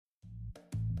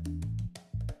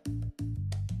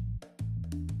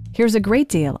Here's a great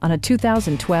deal on a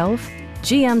 2012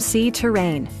 GMC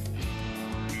Terrain.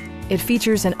 It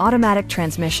features an automatic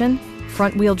transmission,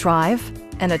 front-wheel drive,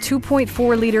 and a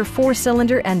 2.4-liter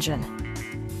four-cylinder engine.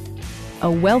 A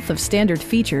wealth of standard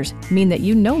features mean that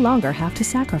you no longer have to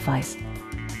sacrifice,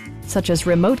 such as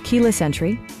remote keyless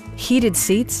entry, heated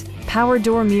seats, power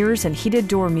door mirrors and heated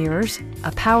door mirrors,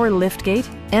 a power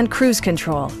liftgate, and cruise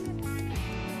control.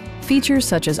 Features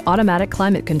such as automatic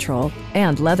climate control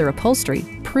and leather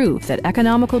upholstery prove that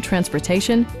economical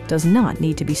transportation does not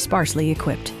need to be sparsely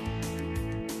equipped.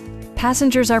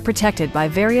 Passengers are protected by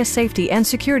various safety and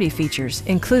security features,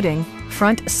 including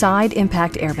front side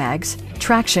impact airbags,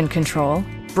 traction control,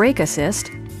 brake assist,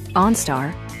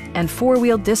 OnStar, and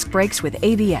four-wheel disc brakes with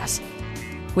ABS.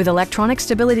 With electronic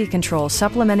stability control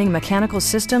supplementing mechanical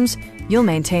systems, you'll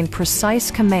maintain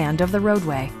precise command of the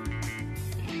roadway.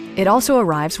 It also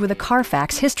arrives with a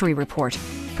Carfax history report,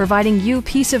 providing you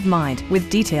peace of mind with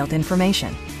detailed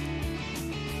information.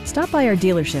 Stop by our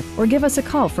dealership or give us a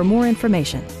call for more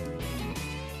information.